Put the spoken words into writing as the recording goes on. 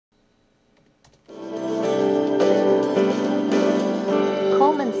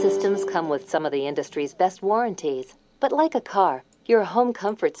systems come with some of the industry's best warranties. But like a car, your home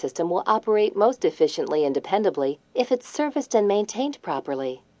comfort system will operate most efficiently and dependably if it's serviced and maintained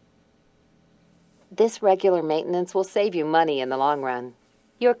properly. This regular maintenance will save you money in the long run.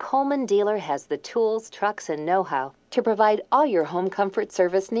 Your Coleman dealer has the tools, trucks, and know-how to provide all your home comfort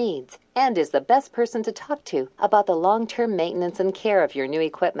service needs and is the best person to talk to about the long-term maintenance and care of your new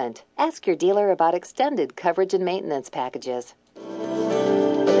equipment. Ask your dealer about extended coverage and maintenance packages.